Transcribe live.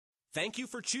Thank you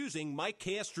for choosing Mike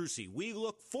Castrucci. We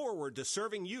look forward to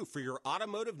serving you for your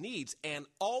automotive needs and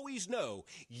always know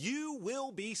you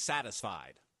will be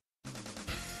satisfied.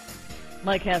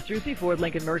 Mike Castrucci, Ford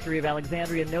Lincoln Mercury of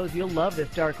Alexandria, knows you'll love this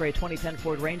dark gray 2010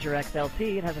 Ford Ranger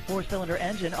XLT. It has a 4-cylinder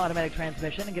engine, automatic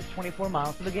transmission, and gets 24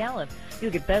 miles to the gallon.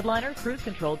 You'll get bed liner, cruise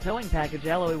control, towing package,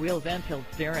 alloy wheels, and tilt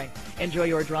steering. Enjoy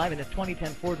your drive in this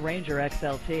 2010 Ford Ranger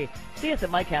XLT. See us at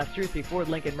Mike Castrucci, Ford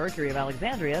Lincoln Mercury of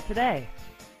Alexandria today.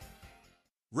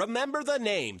 Remember the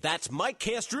name. That's Mike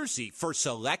Castrucci for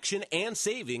selection and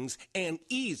savings and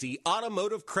easy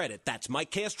automotive credit. That's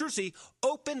Mike Castrucci,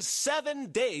 open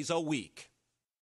 7 days a week.